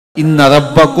इन्ना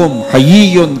रब्बकुम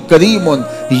हय्युन करीमुन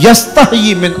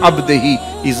यस्तही मिन अब्दिही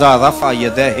इज़ा रफ़ा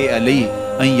यदैहि अलैहि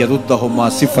अन यरुद्दहुमा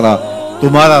सिफ़रा।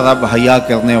 तुम्हारा रब हया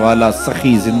करने वाला,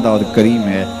 सखी, जिंदा और करीम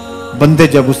है। बंदे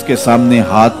जब उसके सामने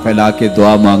हाथ फैला के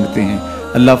दुआ मांगते हैं,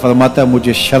 अल्लाह फरमाता है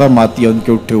मुझे शर्म आती है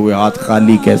उनके उठे हुए हाथ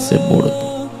खाली कैसे मोड़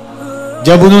दूं।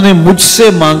 जब उन्होंने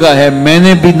मुझसे मांगा है,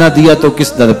 मैंने भी ना दिया तो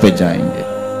किस दर पे जाएंगे।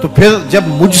 तो फिर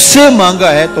जब मुझसे मांगा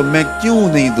है तो मैं क्यों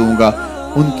नहीं दूंगा,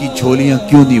 उनकी झोलियां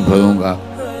क्यों नहीं भरूंगा।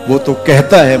 वो तो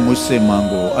कहता है मुझसे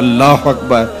मांगो। अल्लाह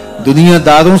अकबर।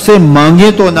 दुनियादारों से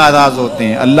मांगे तो नाराज होते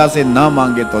हैं, अल्लाह से ना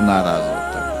मांगे तो नाराज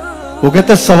होता है। वो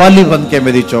कहता है सवाली बन के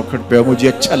मेरी चौखट पे हो, मुझे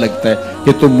अच्छा लगता है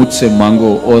कि तुम मुझसे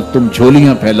मांगो और तुम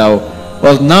झोलियां फैलाओ,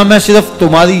 और ना मैं सिर्फ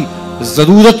तुम्हारी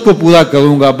जरूरत को पूरा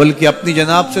करूंगा बल्कि अपनी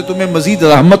जनाब से तुम्हें मजीद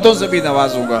रहमतों से भी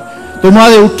नवाजूंगा।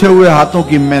 तुम्हारे उठे हुए हाथों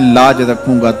की मैं लाज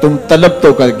रखूंगा। तुम तलब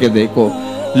तो करके देखो।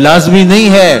 लाजमी नहीं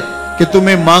है कि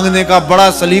तुम्हें मांगने का बड़ा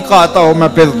सलीका आता हो मैं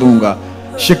फिर दूंगा।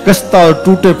 शिकस्ता और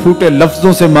टूटे फूटे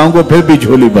लफ्जों से मांगो फिर भी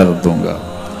झोली भर दूंगा।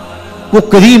 वो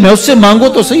करीम है, उससे मांगो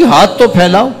तो सही, हाथ तो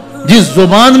फैलाओ। जिस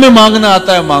जुबान में मांगना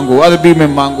आता है मांगो। अरबी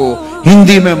में मांगो,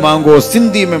 हिंदी में मांगो,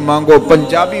 सिंधी में मांगो,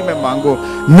 पंजाबी में मांगो,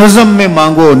 नज़म में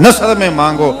मांगो, नसर में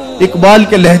मांगो, इकबाल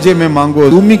के लहजे में मांगो,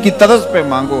 रूमी की तरज पे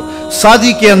मांगो,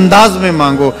 सादी के अंदाज में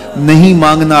मांगो। नहीं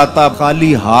मांगना आता,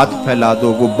 खाली हाथ फैला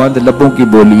दो, वो बंद लबों की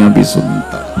बोलियां भी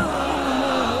सुनता है।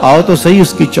 आओ तो सही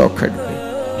उसकी चौखट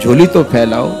पे, झोली तो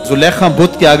फैलाओ। जुलेखा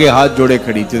बुत के आगे हाथ जोड़े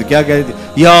खड़ी थी, क्या कह रही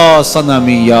थी? या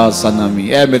सनमी, या सनमी,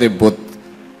 ए मेरे बुत,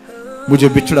 मुझे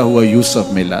बिछड़ा हुआ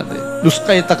यूसुफ मिला दे।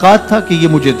 उसका इत्तेकाद था कि ये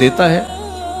मुझे देता है,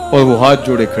 और वो हाथ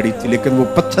जोड़े खड़ी थी। लेकिन वो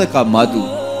पत्थर का मादू,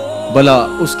 भला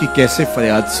उसकी कैसे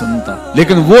फरियाद सुनता।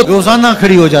 लेकिन वो रोजाना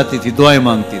खड़ी हो जाती थी, दुआएं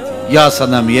मांगती थी, या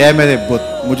सनमी, ए मेरे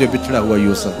बुत, मुझे बिछड़ा हुआ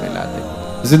यूसुफ मिला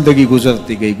दे। जिंदगी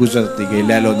गुजरती गई,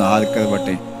 लैलो नहार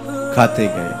करवटें खाते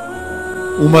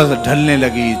गए। उम्र ढलने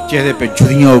लगी, चेहरे पे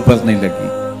झुर्रियां उभरने लगी।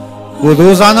 वो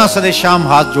रोजाना सरे शाम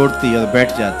हाथ जोड़ती और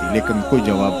बैठ जाती, लेकिन कोई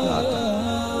जवाब ना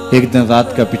आता। एक दिन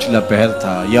रात का पिछला पहर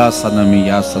था, या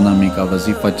सनमी का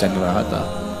वजीफा चल रहा था।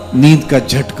 नींद का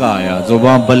झटका आया,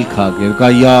 जुबान बल खा गया, कहा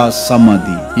या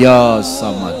समादी, या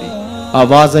समादी।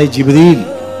 आवाज आई, जिब्रील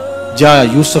जा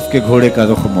यूसुफ के घोड़े का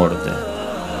रुख मोड़ दे,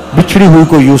 बिछड़ी हुई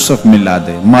को यूसुफ मिला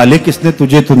दे। मालिक इसने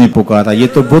तुझे तो नहीं पुकारा, ये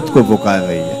तो बुत को पुकार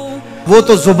रही है। वो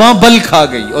तो जुबान बल खा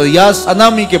गई और या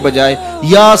सनामी के बजाय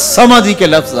या समाधि के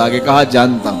लफ्ज आगे। कहा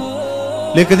जानता हूं,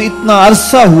 लेकिन इतना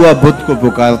अरसा हुआ बुत को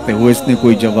पुकारते हुए, इसने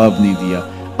कोई जवाब नहीं दिया।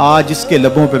 आज इसके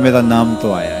लबों पे मेरा नाम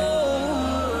तो आया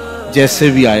है, जैसे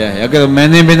भी आया है। अगर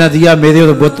मैंने भी ना दिया, मेरे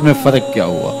और बुत में फर्क क्या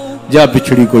हुआ। जा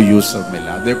बिछड़ी को यूसुफ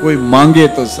मिला दे। कोई मांगे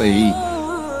तो सही,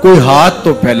 कोई हाथ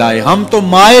तो फैलाए। हम तो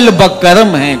माइल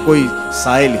बकरम हैं, कोई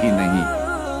साइल ही नहीं।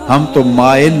 हम तो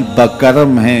माइल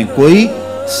बकरम हैं, कोई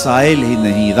साइल ही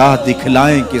नहीं। राह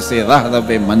दिखलाएं किसे, राह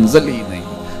रबे मंजिल ही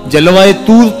नहीं। जलवाए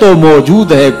तूर तो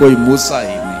मौजूद है, कोई मूसा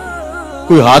ही नहीं।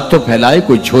 कोई हाथ तो फैलाए,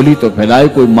 कोई झोली तो फैलाए,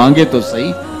 कोई मांगे तो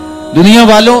सही। दुनिया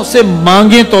वालों से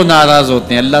मांगे तो नाराज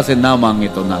होते हैं, अल्लाह से ना मांगे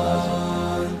तो नाराज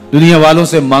होते हैं। दुनिया वालों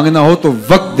से मांगना हो तो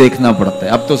वक्त देखना पड़ता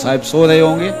है। अब तो साहब सो रहे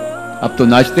होंगे, अब तो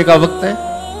नाश्ते का वक्त है,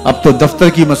 अब तो दफ्तर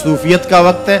की मसरूफियत का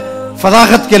वक्त है।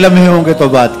 फरागत के लम्हे होंगे तो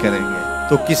बात करेंगे।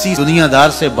 तो किसी दुनियादार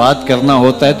से बात करना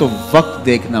होता है तो वक्त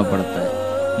देखना पड़ता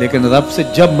है। लेकिन रब से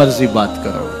जब मर्जी बात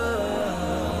करो,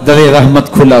 दरे रहमत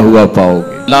खुला हुआ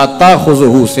पाओगे। ला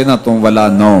ताखुज़ुहु सिनतुन वला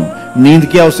नौम, नींद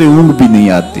क्या, उसे ऊँघ भी नहीं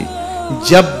आती।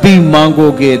 जब भी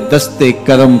मांगोगे दस्ते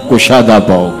करम कुशादा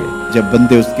पाओगे। जब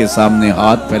बंदे उसके सामने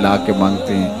हाथ फैला के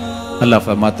मांगते हैं, अल्लाह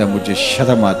फरमाता है मुझे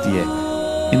शर्म आती है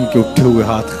इनके उठे हुए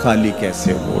हाथ खाली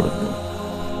कैसे मोड़ दूं।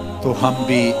 तो हम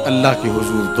भी अल्लाह के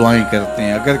हुजूर दुआएं करते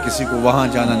हैं। अगर किसी को वहां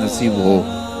जाना नसीब हो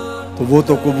तो वो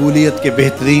तो कबूलियत के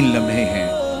बेहतरीन लम्हे हैं,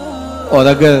 और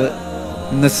अगर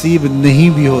नसीब नहीं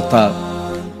भी होता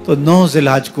तो 9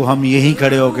 ज़िलहज को हम यहीं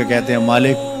खड़े होकर कहते हैं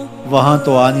मालिक वहां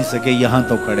तो आ नहीं सके, यहाँ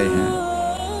तो खड़े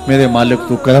हैं। मेरे मालिक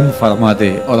तू करम फरमा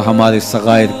दे और हमारे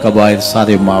सगायर कबायर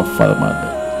सारे माफ फरमा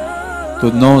दे।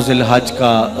 तो 9 ज़िलहज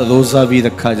का रोज़ा भी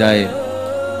रखा जाए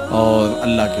और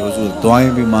अल्लाह के हुजूर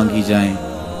दुआएं भी मांगी जाएं।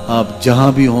 आप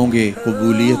जहां भी होंगे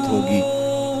कबूलियत होगी,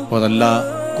 और अल्लाह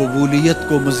कबूलियत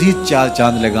को मजीद 4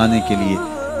 चांद लगाने के लिए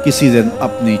किसी दिन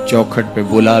अपनी चौखट पे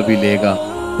बुला भी लेगा।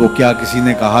 वो क्या किसी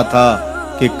ने कहा था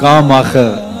कि काम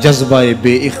आखिर जज्बाए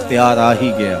बे इख्तियार आ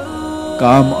ही गया।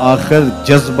 काम आखिर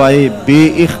जज्बाए बे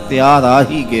इख्तियार आ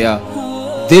ही गया।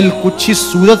 दिल कुछ ही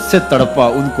सूरत से तड़पा,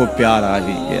 उनको प्यार आ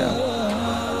ही गया।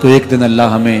 तो एक दिन अल्लाह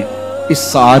हमें इस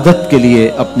सआदत के लिए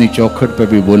अपनी चौखट पर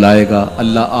भी बुलाएगा।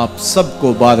 अल्लाह आप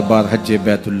सबको बार बार हज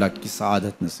बैतुल्लाह की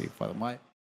सआदत नसीब फरमाए।